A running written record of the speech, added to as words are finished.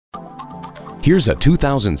Here's a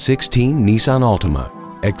 2016 Nissan Altima.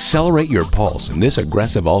 Accelerate your pulse in this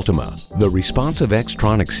aggressive Altima. The responsive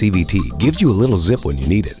Xtronic CVT gives you a little zip when you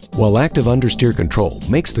need it, while active understeer control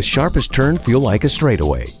makes the sharpest turn feel like a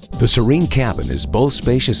straightaway. The serene cabin is both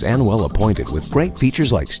spacious and well appointed with great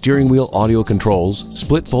features like steering wheel audio controls,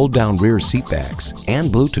 split fold-down rear seat backs,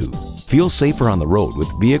 and Bluetooth. Feel safer on the road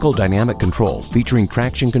with vehicle dynamic control featuring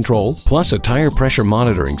traction control, plus a tire pressure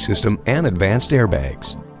monitoring system and advanced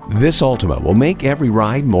airbags. This Altima will make every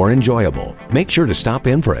ride more enjoyable. Make sure to stop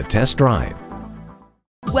in for a test drive.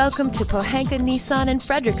 Welcome to Pohanka Nissan in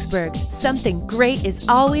Fredericksburg. Something great is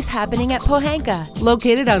always happening at Pohanka.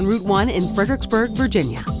 Located on Route 1 in Fredericksburg,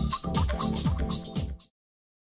 Virginia.